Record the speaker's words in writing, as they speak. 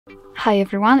Hi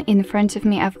everyone, in front of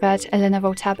me I've got a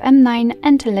LENOVO Tab M9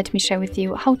 and let me share with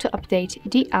you how to update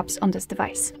the apps on this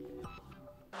device.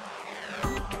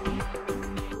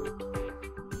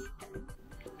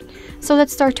 So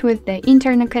let's start with the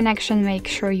internet connection, make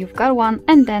sure you've got one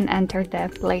and then enter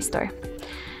the Play Store.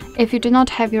 If you do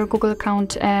not have your Google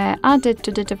account added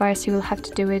to the device, you will have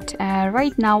to do it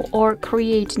right now or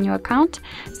create a new account.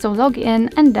 So log in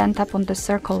and then tap on the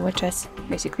circle, which is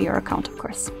basically your account, of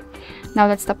course. Now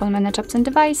let's tap on Manage Apps and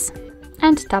Device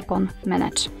and tap on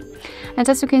Manage. And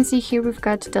as you can see here, we've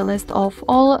got the list of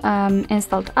all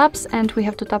installed apps, and we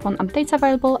have to tap on Updates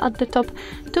Available at the top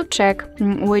to check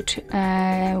which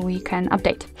we can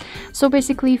update. So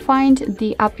basically find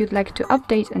the app you'd like to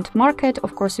update and mark it.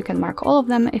 Of course, you can mark all of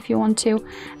them if you want to.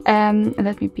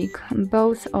 Let me pick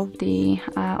both of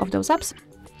those apps.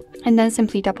 And then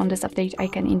simply tap on this update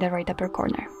icon in the right upper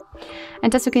corner.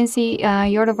 And as you can see,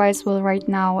 your device will right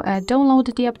now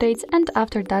download the updates, and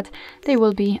after that they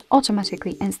will be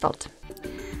automatically installed.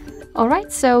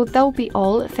 Alright, so that will be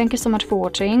all. Thank you so much for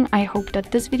watching. I hope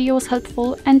that this video was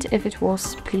helpful, and if it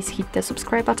was, please hit the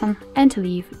subscribe button and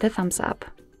leave the thumbs up.